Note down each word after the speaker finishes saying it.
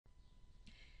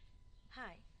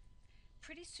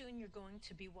Pretty soon you're going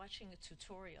to be watching a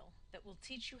tutorial that will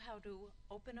teach you how to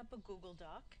open up a Google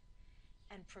Doc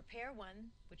and prepare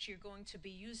one which you're going to be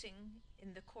using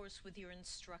in the course with your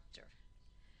instructor.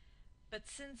 But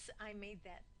since I made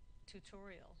that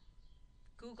tutorial,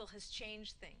 Google has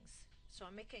changed things. So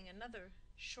I'm making another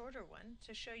shorter one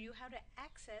to show you how to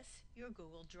access your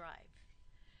Google Drive.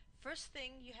 First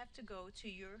thing, you have to go to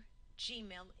your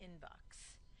Gmail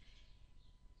inbox.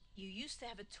 You used to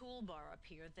have a toolbar up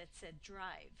here that said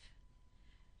Drive,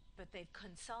 but they've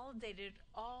consolidated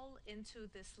all into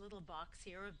this little box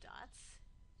here of dots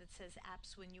that says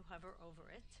Apps when you hover over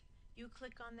it. You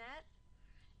click on that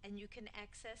and you can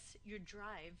access your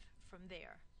Drive from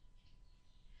there.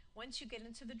 Once you get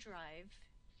into the Drive,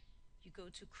 you go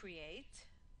to Create,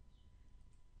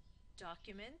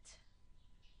 Document,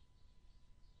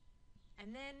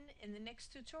 and then in the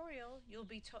next tutorial you'll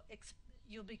be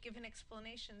given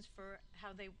explanations for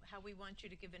how we want you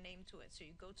to give a name to it. So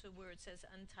you go to where it says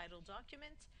Untitled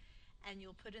Document and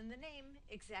you'll put in the name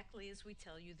exactly as we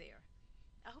tell you there.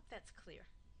 I hope that's clear.